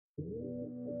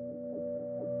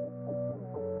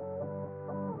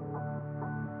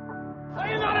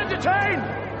entertained?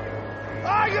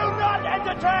 Are you not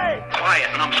entertained?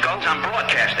 Quiet, numbskulls, I'm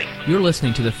broadcasting. You're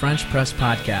listening to the French Press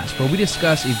Podcast, where we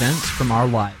discuss events from our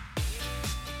lives.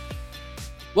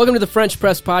 Welcome to the French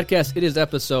Press Podcast. It is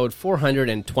episode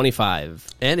 425.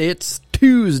 And it's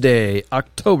Tuesday,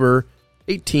 October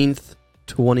 18th,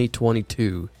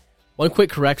 2022. One quick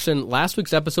correction. Last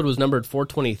week's episode was numbered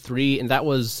 423, and that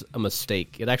was a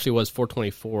mistake. It actually was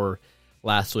 424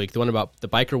 last week. The one about the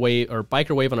biker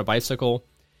wave on a bicycle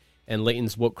and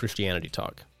Leighton's woke Christianity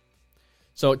talk.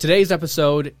 So today's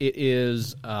episode, it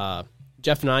is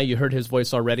Jeff and I. You heard his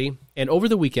voice already. And over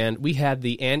the weekend, we had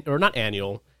not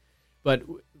annual, but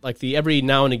like the every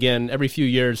now and again, every few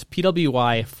years,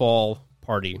 PWI fall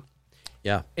party.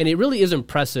 Yeah. And it really is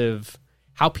impressive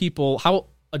how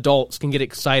adults can get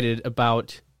excited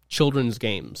about children's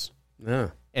games. Yeah.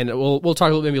 And we'll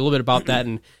talk maybe a little bit about that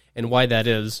and why that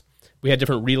is. We had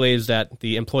different relays that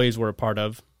the employees were a part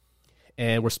of,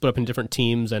 and we're split up in different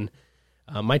teams, and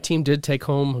my team did take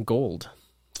home gold.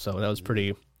 So that was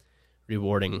pretty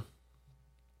rewarding.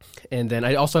 And then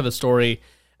I also have a story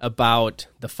about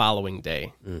the following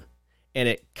day, and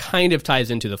it kind of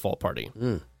ties into the fall party.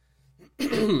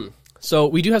 So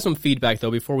we do have some feedback,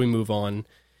 though, before we move on.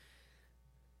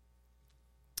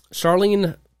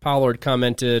 Charlene Pollard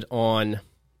commented on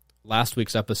last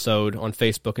week's episode on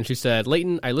Facebook, and she said,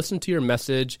 Leighton, I listened to your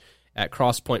message at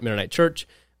Cross Point Mennonite Church.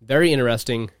 Very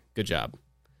interesting. Good job.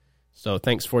 So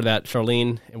thanks for that,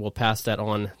 Charlene, and we'll pass that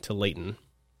on to Leighton.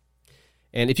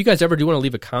 And if you guys ever do want to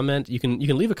leave a comment, you can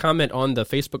leave a comment on the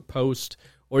Facebook post,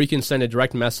 or you can send a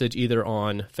direct message either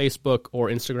on Facebook or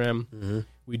Instagram. Mm-hmm.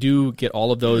 We do get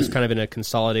all of those kind of in a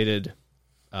consolidated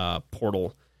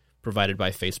portal provided by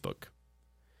Facebook.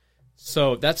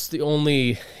 So that's the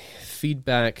only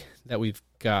feedback that we've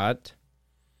got.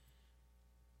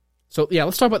 So yeah,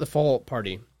 let's talk about the fall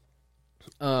party.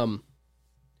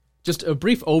 Just a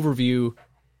brief overview.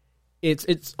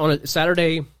 It's on a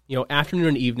Saturday, afternoon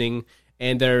and evening,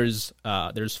 and there's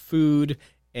food,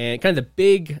 and kind of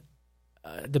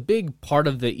the big part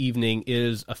of the evening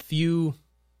is a few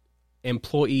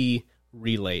employee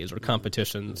relays or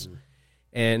competitions,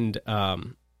 and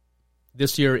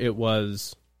this year it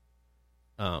was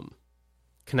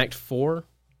Connect 4,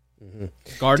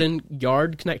 Garden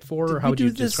Yard Connect 4, or how would you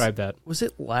describe that? Was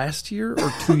it last year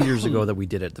or 2 years ago that we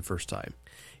did it the first time?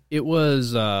 It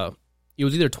was either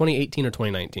 2018 or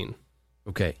 2019.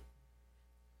 Okay.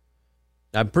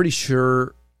 I'm pretty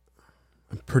sure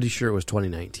it was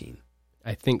 2019.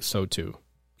 I think so too.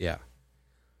 Yeah.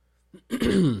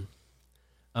 But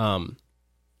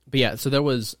yeah, so there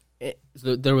was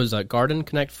a Garden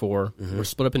Connect 4. We're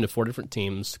split up into 4 different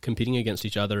teams competing against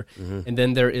each other, and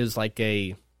then there is like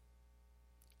a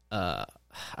I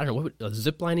don't know, a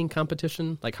ziplining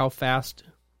competition, like how fast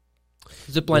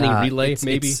ziplining relay.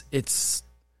 Maybe that's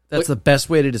the best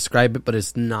way to describe it, but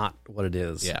it's not what it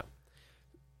is. Yeah.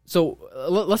 So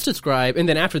let's describe, and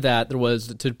then after that,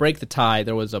 to break the tie,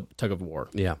 there was a tug of war.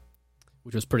 Yeah,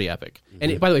 which was pretty epic.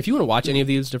 And by the way, if you want to watch any of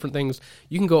these different things,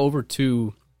 you can go over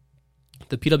to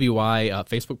the PWI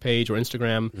Facebook page or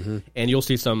Instagram, and you'll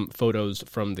see some photos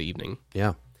from the evening.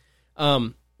 Yeah.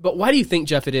 But why do you think,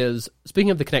 Jeff, it is, speaking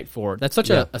of the Connect 4, that's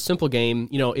such a simple game.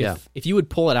 If you would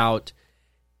pull it out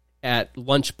at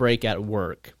lunch break at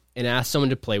work and ask someone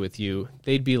to play with you,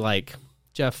 they'd be like,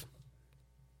 Jeff,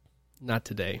 not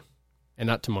today, and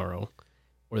not tomorrow,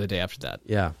 or the day after that.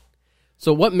 Yeah.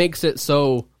 So what makes it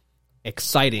so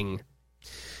exciting?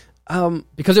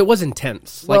 Because it was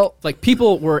intense. Well, like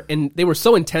people were, and they were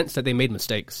so intense that they made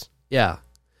mistakes. Yeah.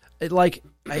 I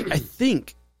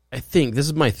think this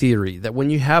is my theory, that when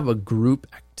you have a group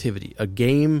activity, a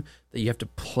game that you have to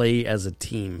play as a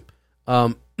team,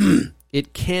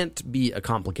 it can't be a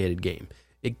complicated game.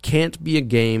 It can't be a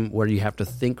game where you have to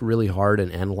think really hard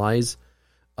and analyze.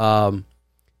 It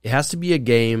has to be a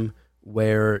game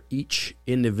where each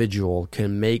individual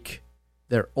can make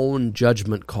their own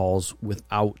judgment calls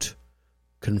without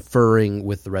conferring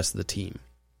with the rest of the team.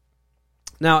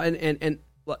 Now, and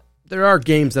there are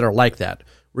games that are like that,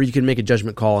 where you can make a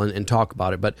judgment call and talk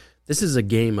about it, but this is a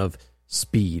game of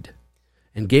speed,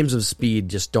 and games of speed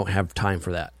just don't have time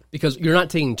for that. Because you're not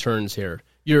taking turns here.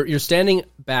 You're standing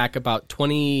back about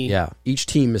 20... Yeah, each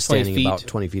team is standing about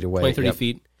 20 feet away. 20, 30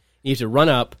 feet. You have to run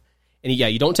up, and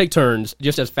you don't take turns.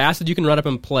 Just as fast as you can run up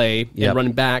and play, and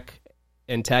run back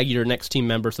and tag your next team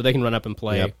member so they can run up and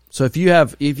play. Yep. So if you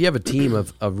have a team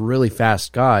of really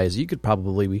fast guys, you could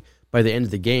probably, by the end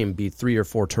of the game, be 3 or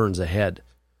 4 turns ahead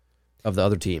of the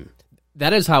other team.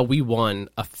 That is how we won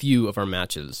a few of our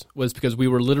matches, was because we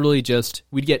were literally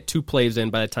we'd get 2 plays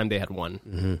in by the time they had 1.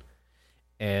 Mm-hmm.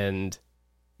 And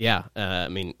Yeah, I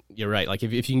mean, you're right. Like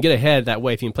if you can get ahead that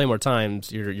way, if you can play more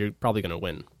times, you're probably going to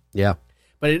win. Yeah.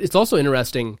 But it's also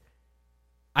interesting.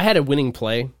 I had a winning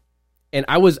play, and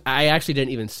I actually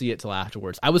didn't even see it till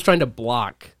afterwards. I was trying to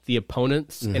block the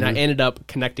opponents, and I ended up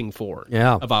connecting 4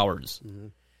 of ours.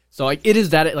 So like it is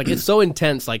that like it's so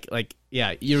intense. Like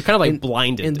yeah, you're kind of like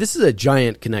blinded. And this is a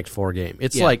giant Connect 4 game.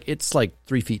 It's like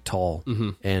 3 feet tall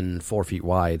and 4 feet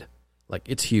wide. Like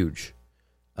it's huge.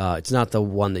 It's not the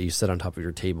one that you set on top of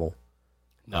your table.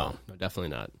 No, definitely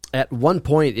not. At one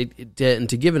point, and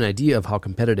to give an idea of how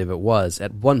competitive it was,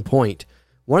 at one point,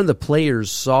 one of the players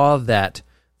saw that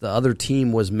the other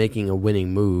team was making a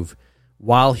winning move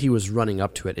while he was running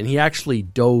up to it, and he actually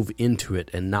dove into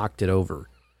it and knocked it over,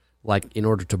 like in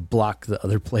order to block the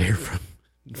other player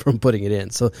from putting it in.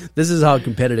 So this is how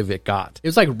competitive it got. It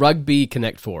was like Rugby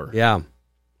Connect 4. Yeah.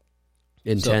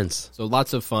 Intense. So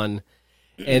lots of fun.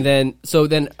 And then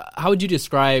how would you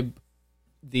describe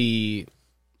the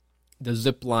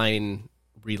zip line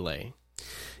relay?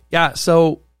 Yeah,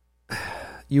 so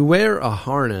you wear a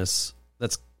harness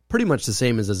that's pretty much the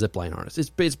same as a zipline harness. It's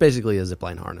basically a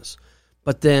zipline harness.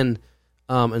 But then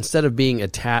instead of being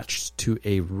attached to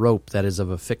a rope that is of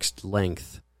a fixed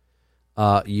length,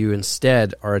 you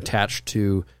instead are attached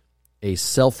to a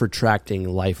self-retracting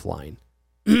lifeline,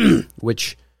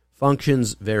 which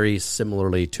functions very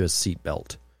similarly to a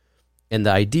seatbelt. And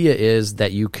the idea is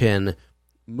that you can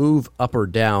move up or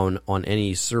down on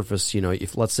any surface. You know,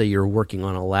 if let's say you're working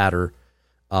on a ladder,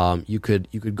 you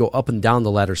could go up and down the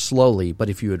ladder slowly, but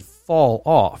if you would fall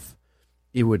off,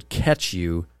 it would catch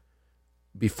you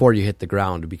before you hit the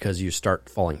ground because you start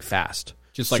falling fast.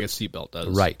 Just like a seatbelt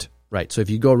does. Right. So if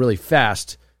you go really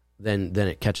fast, then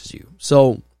it catches you.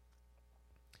 So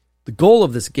the goal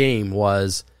of this game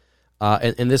was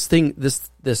and this thing, this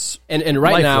and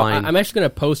right now, lifeline, I'm actually going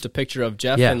to post a picture of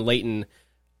Jeff and Leighton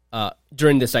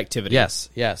during this activity.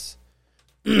 Yes.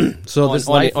 So this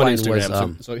lifeline on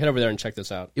Instagram. was so head over there and check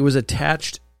this out. It was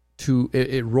attached to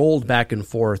it rolled back and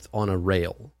forth on a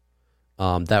rail.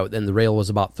 And the rail was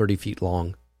about 30 feet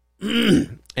long,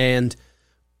 and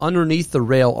underneath the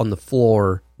rail on the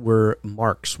floor were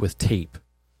marks with tape.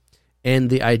 And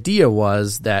the idea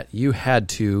was that you had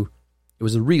to. It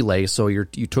was a relay, so you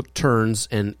took turns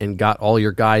and got all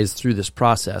your guys through this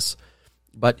process.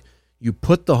 But you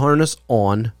put the harness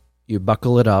on, you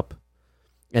buckle it up,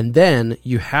 and then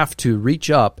you have to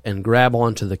reach up and grab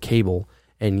onto the cable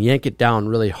and yank it down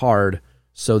really hard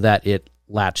so that it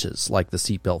latches, like the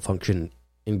seatbelt function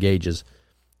engages.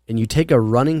 And you take a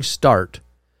running start,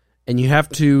 and you have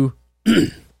to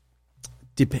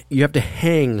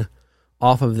hang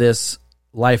off of this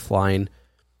lifeline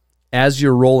as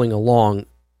you're rolling along,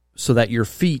 so that your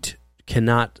feet are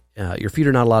not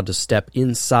allowed to step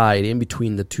inside in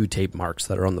between the 2 tape marks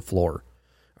that are on the floor.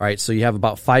 All right, so you have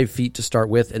about 5 feet to start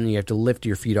with, and then you have to lift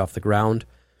your feet off the ground.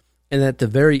 And at the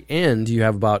very end, you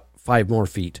have about 5 more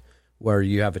feet where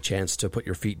you have a chance to put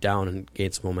your feet down and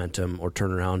gain some momentum or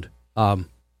turn around. But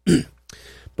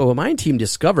what my team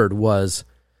discovered was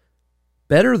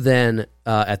better than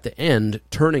at the end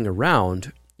turning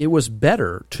around. It was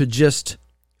better to just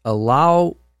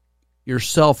allow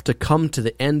yourself to come to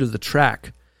the end of the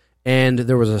track, and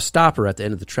there was a stopper at the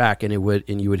end of the track, and you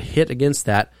would hit against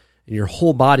that, and your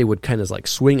whole body would kind of like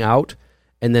swing out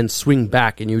and then swing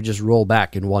back, and you would just roll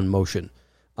back in one motion.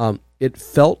 It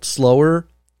felt slower,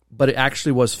 but it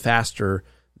actually was faster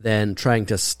than trying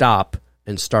to stop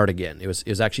and start again. It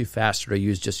was actually faster to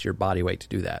use just your body weight to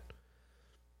do that.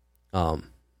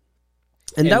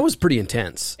 And that was pretty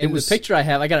intense. In the picture I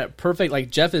have, I got it perfect. Like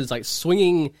Jeff is like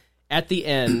swinging at the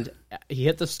end. He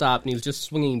hit the stop, and he was just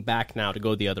swinging back now to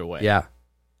go the other way. Yeah.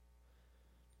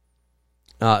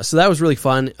 So that was really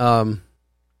fun.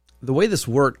 The way this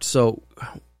worked, so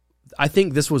I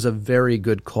think this was a very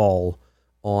good call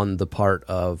on the part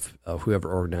of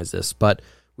whoever organized this. But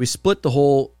we split the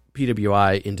whole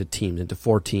PWI into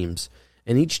 4 teams,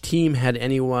 and each team had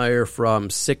anywhere from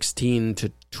 16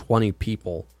 to 20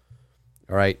 people.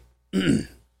 All right. And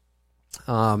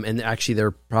actually,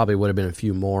 there probably would have been a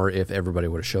few more if everybody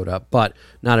would have showed up, but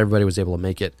not everybody was able to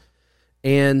make it.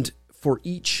 And for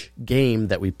each game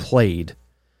that we played,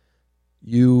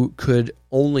 you could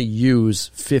only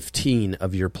use 15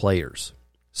 of your players.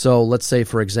 So let's say,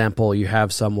 for example, you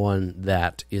have someone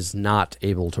that is not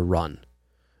able to run.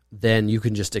 Then you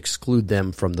can just exclude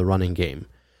them from the running game.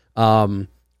 So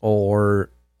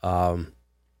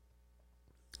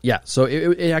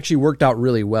it actually worked out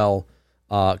really well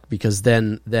because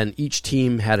then each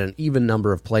team had an even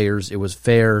number of players. It was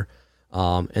fair,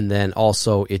 and then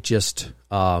also it just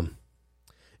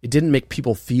it didn't make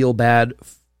people feel bad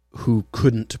who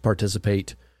couldn't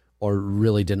participate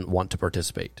really didn't want to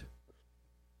participate.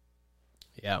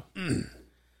 Yeah.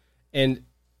 And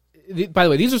by the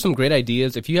way, these are some great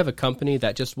ideas. If you have a company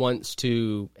that just wants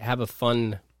to have a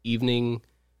fun evening,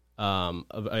 and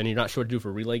you're not sure what to do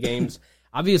for relay games,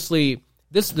 obviously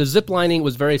the zip lining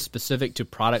was very specific to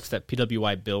products that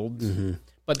PWI builds.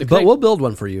 But we'll build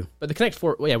one for you. But the Connect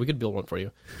 4, well, yeah, we could build one for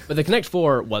you. But the Connect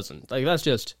 4 wasn't. Like, that's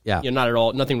just, not at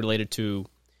all, nothing related to,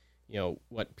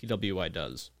 what PWI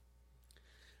does.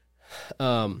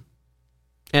 And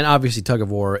obviously, Tug of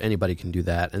War, anybody can do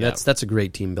that, and that's a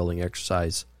great team building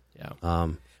exercise. Yeah.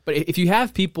 But if you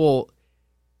have people,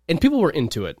 and people were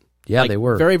into it. Yeah, they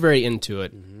were very, very into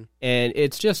it, and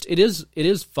it's just it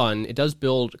is fun. It does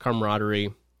build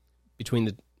camaraderie between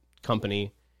the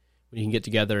company when you can get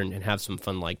together and have some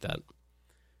fun like that.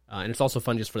 And it's also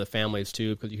fun just for the families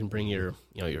too, because you can bring your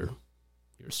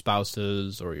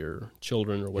spouses or your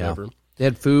children or whatever. Yeah. They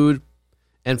had food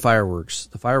and fireworks.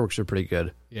 The fireworks are pretty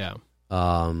good. Yeah.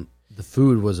 The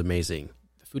food was amazing.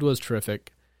 The food was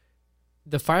terrific.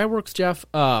 The fireworks, Jeff,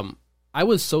 I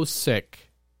was so sick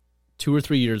 2 or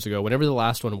 3 years ago, whenever the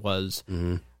last one was.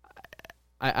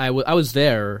 I was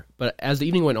there, but as the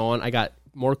evening went on, I got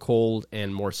more cold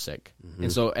and more sick.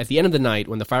 And so at the end of the night,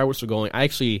 when the fireworks were going, I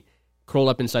actually curled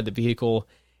up inside the vehicle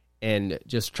and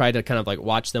just tried to kind of like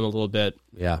watch them a little bit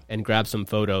and grab some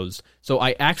photos. So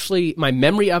my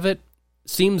memory of it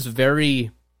seems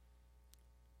very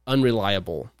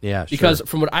unreliable. Yeah, because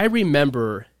from what I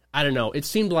remember, I don't know, it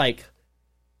seemed like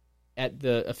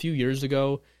a few years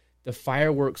ago, the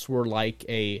fireworks were like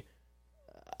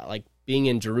being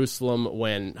in Jerusalem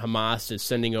when Hamas is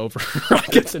sending over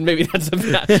rockets, and maybe that's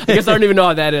I guess I don't even know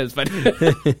how that is, but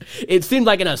it seemed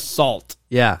like an assault.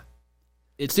 Yeah.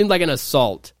 It seemed like an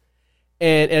assault.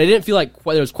 And I didn't feel like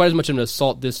there was quite as much of an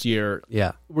assault this year.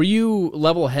 Yeah. Were you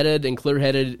level-headed and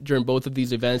clear-headed during both of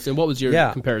these events, and what was your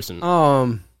comparison?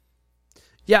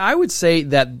 Yeah, I would say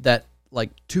that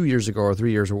like 2 years ago or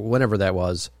 3 years or whenever that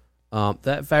was,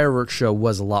 that fireworks show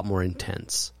was a lot more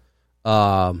intense.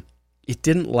 It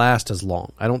didn't last as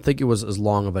long. I don't think it was as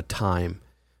long of a time.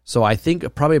 So I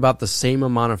think probably about the same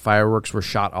amount of fireworks were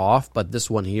shot off, but this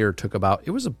one here it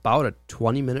was about a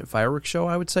 20-minute fireworks show,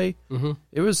 I would say.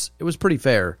 It was pretty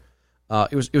fair.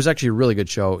 It was actually a really good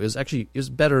show. It was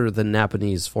better than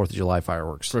Napanese 4th of July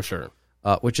fireworks. For sure.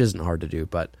 Which isn't hard to do,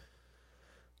 but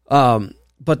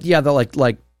yeah,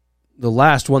 the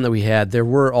last one that we had, there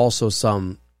were also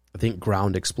some, I think,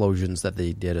 ground explosions that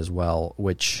they did as well,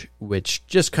 which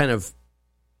just kind of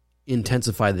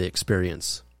intensified the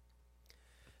experience.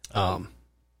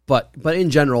 But in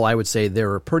general, I would say they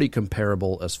were pretty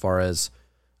comparable as far as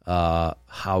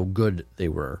how good they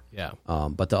were. Yeah.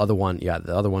 But the other one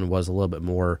was a little bit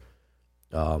more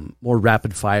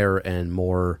rapid fire and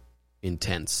more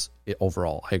intense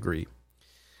overall. I agree.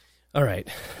 All right.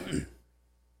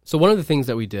 So one of the things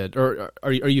that we did, or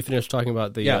are you finished talking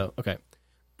about the? Yeah. Okay.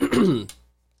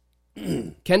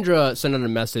 Kendra sent out a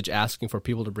message asking for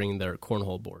people to bring their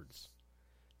cornhole boards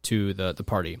to the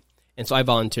party, and so I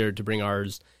volunteered to bring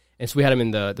ours, and so we had them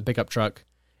in the pickup truck,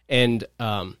 and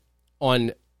so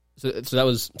that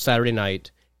was Saturday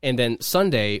night, and then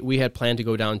Sunday we had planned to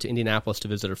go down to Indianapolis to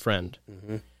visit a friend,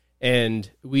 and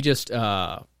we just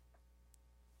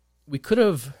we could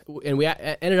have, and we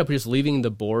ended up just leaving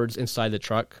the boards inside the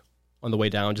truck on the way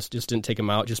down, just didn't take them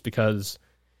out just because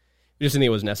we just didn't think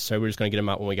it was necessary. We were just going to get them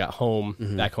out when we got home,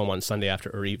 back home on Sunday after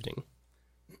or evening.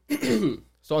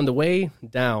 So on the way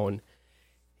down,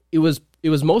 it was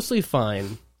mostly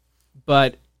fine,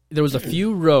 but there was a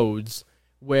few roads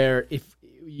where if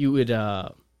you would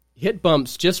hit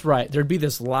bumps just right, there'd be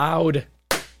this loud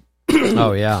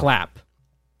clap.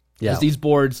 Yeah. As these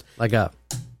boards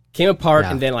came apart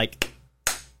and then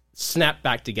snapped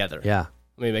back together. Yeah.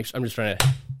 Let me make sure. I'm just trying to,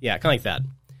 kind of like that.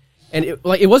 And it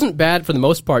wasn't bad for the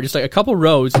most part. Just like a couple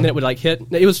rows, and then it would hit.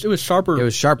 It was sharper. It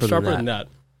was sharper than that.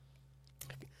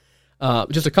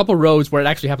 Just a couple rows where it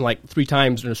actually happened 3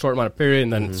 times in a short amount of period,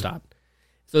 and then it stopped.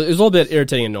 So it was a little bit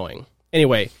irritating and annoying.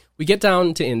 Anyway, we get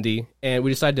down to Indy, and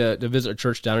we decide to visit a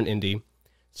church down in Indy.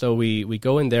 So we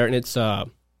go in there, and it's they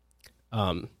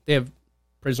have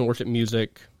praise and worship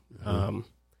music, and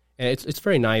it's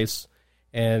very nice.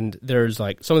 And there's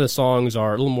some of the songs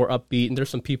are a little more upbeat, and there's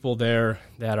some people there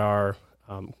that are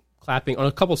clapping on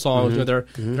a couple songs.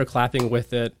 They're clapping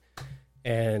with it,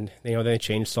 and they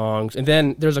change songs. And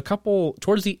then there's a couple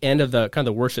towards the end of the kind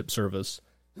of the worship service.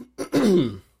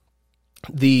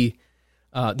 The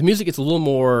music gets a little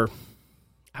more,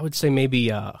 I would say maybe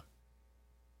a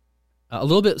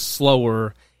little bit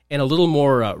slower and a little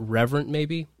more reverent,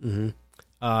 maybe. And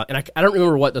I don't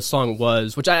remember what the song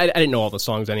was, which I didn't know all the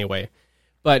songs anyway.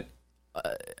 But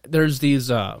there's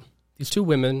these two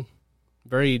women,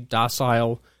 very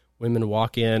docile women,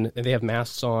 walk in, and they have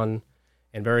masks on,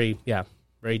 and very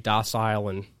docile,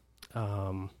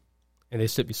 and they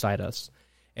sit beside us,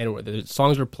 and the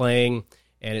songs are playing,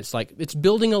 and it's like it's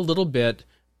building a little bit,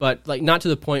 but like not to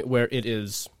the point where it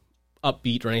is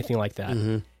upbeat or anything like that.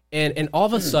 Mm-hmm. And all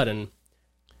of a sudden,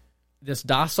 this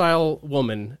docile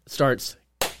woman starts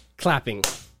clapping.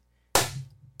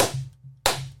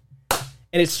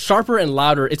 And it's sharper and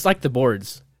louder. It's like the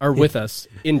boards are with us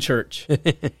in church.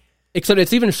 Except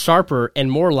it's even sharper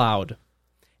and more loud.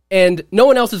 And no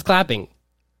one else is clapping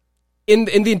in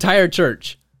the entire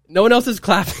church. No one else is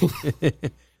clapping.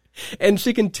 And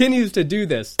she continues to do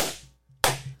this.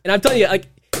 And I'm telling you, like,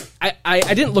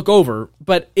 I didn't look over,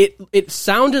 but it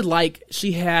sounded like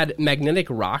she had magnetic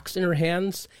rocks in her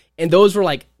hands, and those were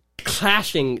like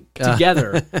clashing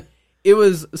together. It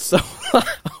was so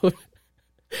loud.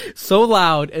 So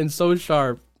loud and so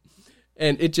sharp,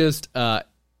 and it just it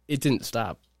didn't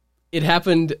stop. It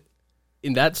happened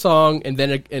in that song, and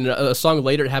then in a song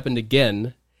later, it happened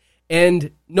again,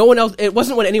 and no one else. It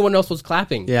wasn't when anyone else was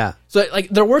clapping. Yeah. So like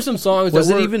there were some songs. Was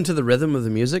that it even to the rhythm of the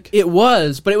music? It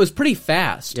was, but it was pretty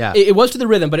fast. Yeah. It was to the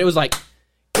rhythm, but it was like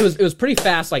it was pretty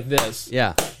fast, like this.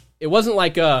 Yeah. It wasn't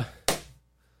like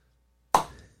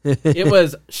It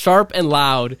was sharp and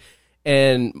loud,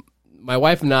 and my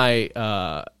wife and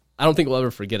I don't think we'll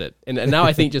ever forget it. And now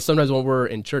I think just sometimes when we're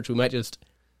in church, we might just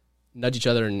nudge each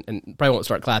other and probably won't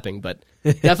start clapping, but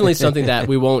definitely something that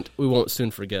we won't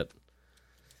soon forget.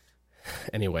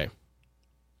 Anyway,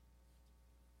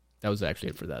 that was actually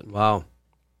it for that. Wow.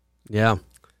 Yeah.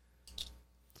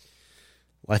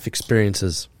 Life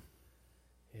experiences.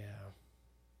 Yeah.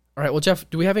 All right. Well, Jeff,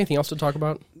 do we have anything else to talk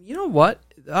about? You know what?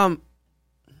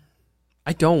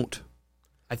 I don't.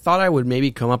 I thought I would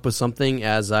maybe come up with something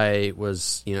as I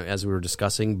was, as we were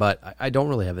discussing, but I don't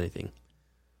really have anything.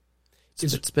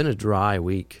 It's been a dry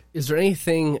week. Is there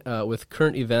anything with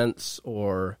current events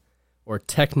or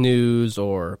tech news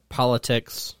or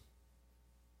politics?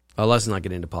 Let's not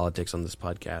get into politics on this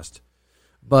podcast.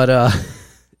 But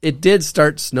it did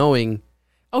start snowing.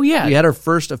 Oh, yeah. We had our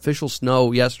first official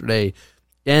snow yesterday,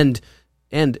 and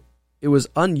it was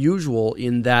unusual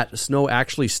in that snow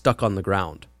actually stuck on the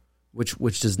ground,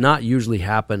 which does not usually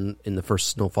happen in the first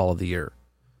snowfall of the year.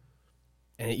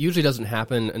 And it usually doesn't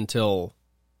happen until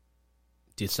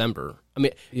December. I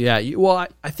mean, yeah. Well,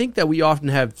 I think that we often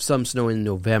have some snow in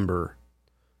November,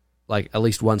 like at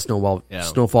least one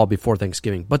snowfall before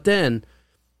Thanksgiving. But then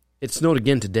it snowed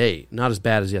again today. Not as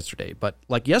bad as yesterday, but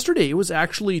like yesterday, it was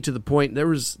actually to the point there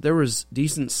was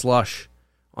decent slush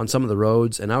on some of the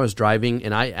roads, and I was driving,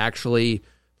 and I actually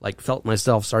like felt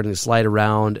myself starting to slide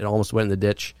around and almost went in the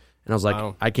ditch. And I was like,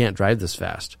 wow. I can't drive this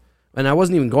fast. And I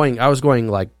wasn't even going. I was going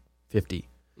like 50.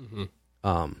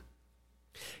 Mm-hmm.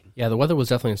 Yeah, the weather was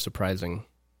definitely surprising.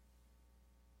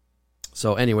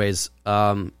 So anyways,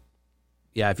 yeah,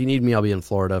 if you need me, I'll be in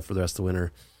Florida for the rest of the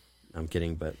winter. I'm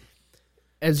kidding, but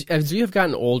as you have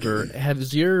gotten older,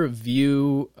 has your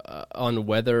view on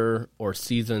weather or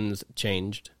seasons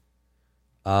changed?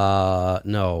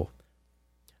 No.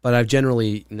 But I've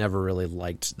generally never really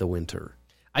liked the winter.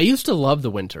 I used to love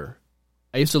the winter.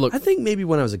 I think maybe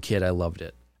when I was a kid, I loved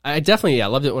it. I definitely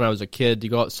loved it when I was a kid. You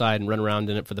go outside and run around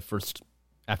in it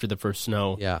after the first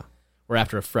snow. Yeah. Or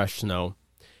after a fresh snow.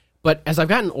 But as I've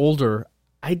gotten older,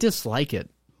 I dislike it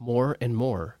more and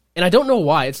more. And I don't know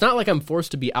why. It's not like I'm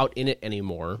forced to be out in it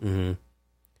anymore. Mm-hmm.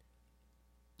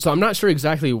 So I'm not sure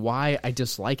exactly why I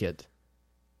dislike it.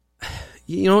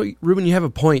 Ruben, you have a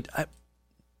point.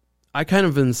 I kind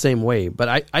of in the same way,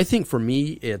 but I think for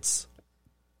me, it's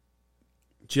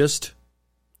just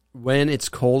when it's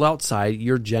cold outside,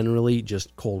 you're generally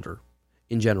just colder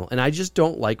in general. And I just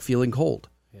don't like feeling cold.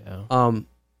 Yeah.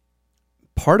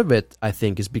 Part of it, I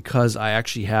think, is because I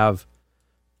actually have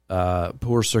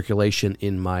poor circulation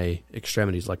in my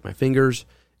extremities, like my fingers.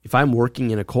 If I'm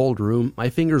working in a cold room, my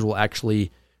fingers will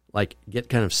actually like get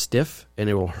kind of stiff and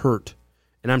it will hurt.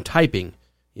 And I'm typing,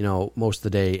 most of the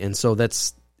day, and so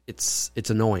it's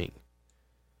annoying.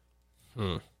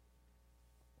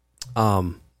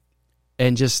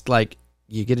 And just like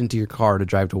you get into your car to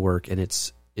drive to work, and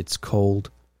it's cold,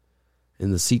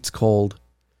 and the seat's cold,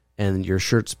 and your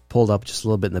shirt's pulled up just a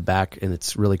little bit in the back, and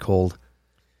it's really cold,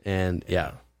 and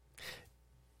yeah.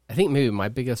 I think maybe my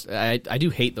biggest, I do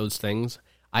hate those things.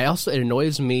 It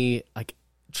annoys me like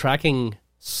tracking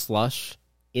slush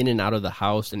in and out of the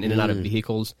house and in and out of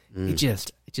vehicles. It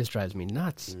just drives me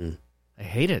nuts. I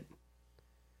hate it.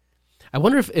 I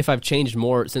wonder if I've changed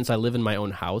more since I live in my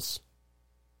own house.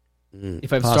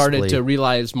 if I've possibly. started to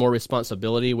realize more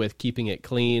responsibility with keeping it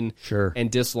clean Sure.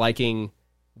 and disliking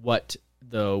what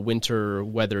the winter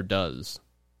weather does.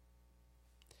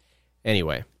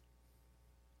 Anyway.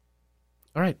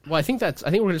 All right. Well, I think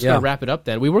we're just going to wrap it up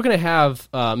then. We were going to have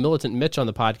Militant Mitch on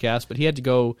the podcast, but he had to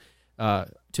go to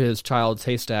his child's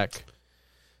haystack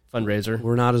fundraiser.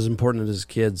 We're not as important as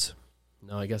kids.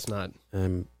 No, I guess not.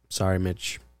 I'm sorry,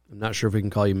 Mitch. I'm not sure if we can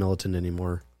call you militant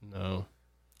anymore. No.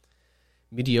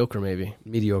 Mediocre, maybe.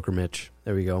 Mediocre Mitch.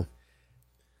 There we go.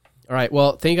 All right.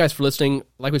 Well, thank you guys for listening.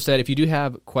 Like we said, if you do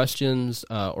have questions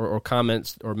or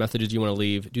comments or messages you want to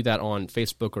leave, do that on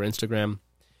Facebook or Instagram,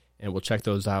 and we'll check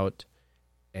those out.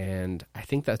 And I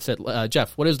think that's it.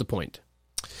 Jeff, what is the point?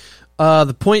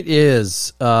 The point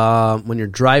is, when you're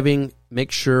driving,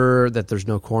 make sure that there's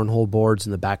no cornhole boards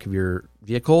in the back of your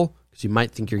vehicle, because you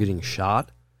might think you're getting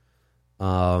shot.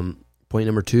 Point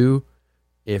number 2,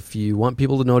 if you want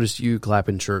people to notice you, clap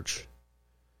in church.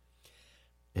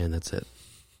 And that's it.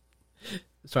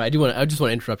 Sorry, I just want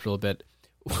to interrupt a little bit.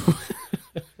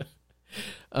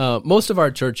 Most of our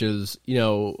churches,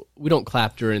 we don't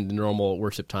clap during the normal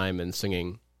worship time and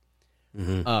singing.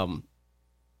 Mm-hmm.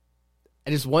 I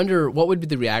just wonder what would be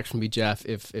the reaction be, Jeff,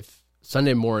 if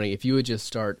Sunday morning, if you would just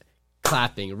start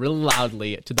clapping really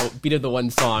loudly to the beat of the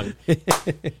one song,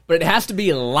 but it has to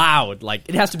be loud, like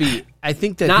it has to be. I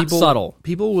think that not subtle.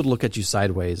 People would look at you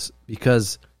sideways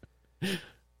because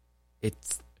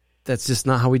that's just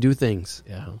not how we do things.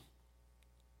 Yeah.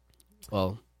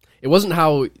 Well, it wasn't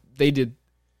how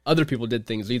other people did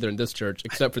things either in this church,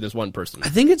 except for this one person. I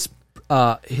think it's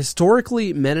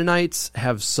historically Mennonites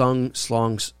have sung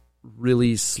songs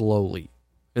really slowly,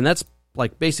 and that's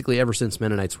like basically ever since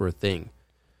Mennonites were a thing.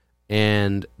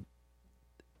 And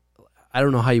I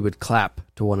don't know how you would clap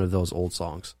to one of those old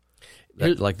songs,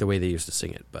 like the way they used to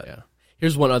sing it. But yeah.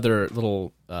 Here's one other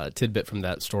little tidbit from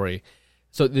that story.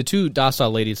 So the 2 docile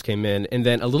ladies came in, and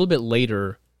then a little bit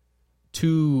later,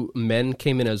 2 men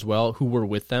came in as well who were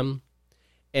with them.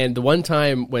 And the one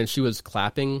time when she was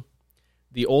clapping,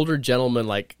 the older gentleman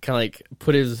kind of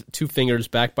put his 2 fingers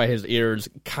back by his ears.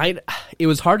 It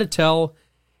was hard to tell.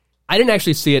 I didn't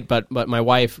actually see it, but my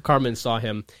wife Carmen saw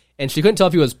him, and she couldn't tell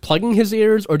if he was plugging his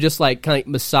ears or just kind of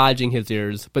massaging his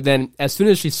ears. But then as soon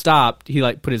as she stopped, he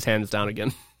put his hands down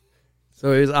again.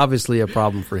 So it was obviously a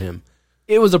problem for him.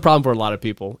 It was a problem for a lot of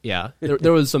people. Yeah,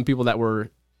 there was some people that were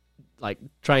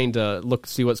trying to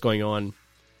see what's going on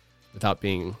without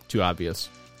being too obvious.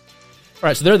 All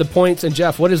right, so there are the points. And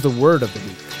Jeff, what is the word of the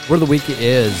week? Word of the week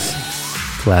is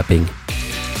clapping.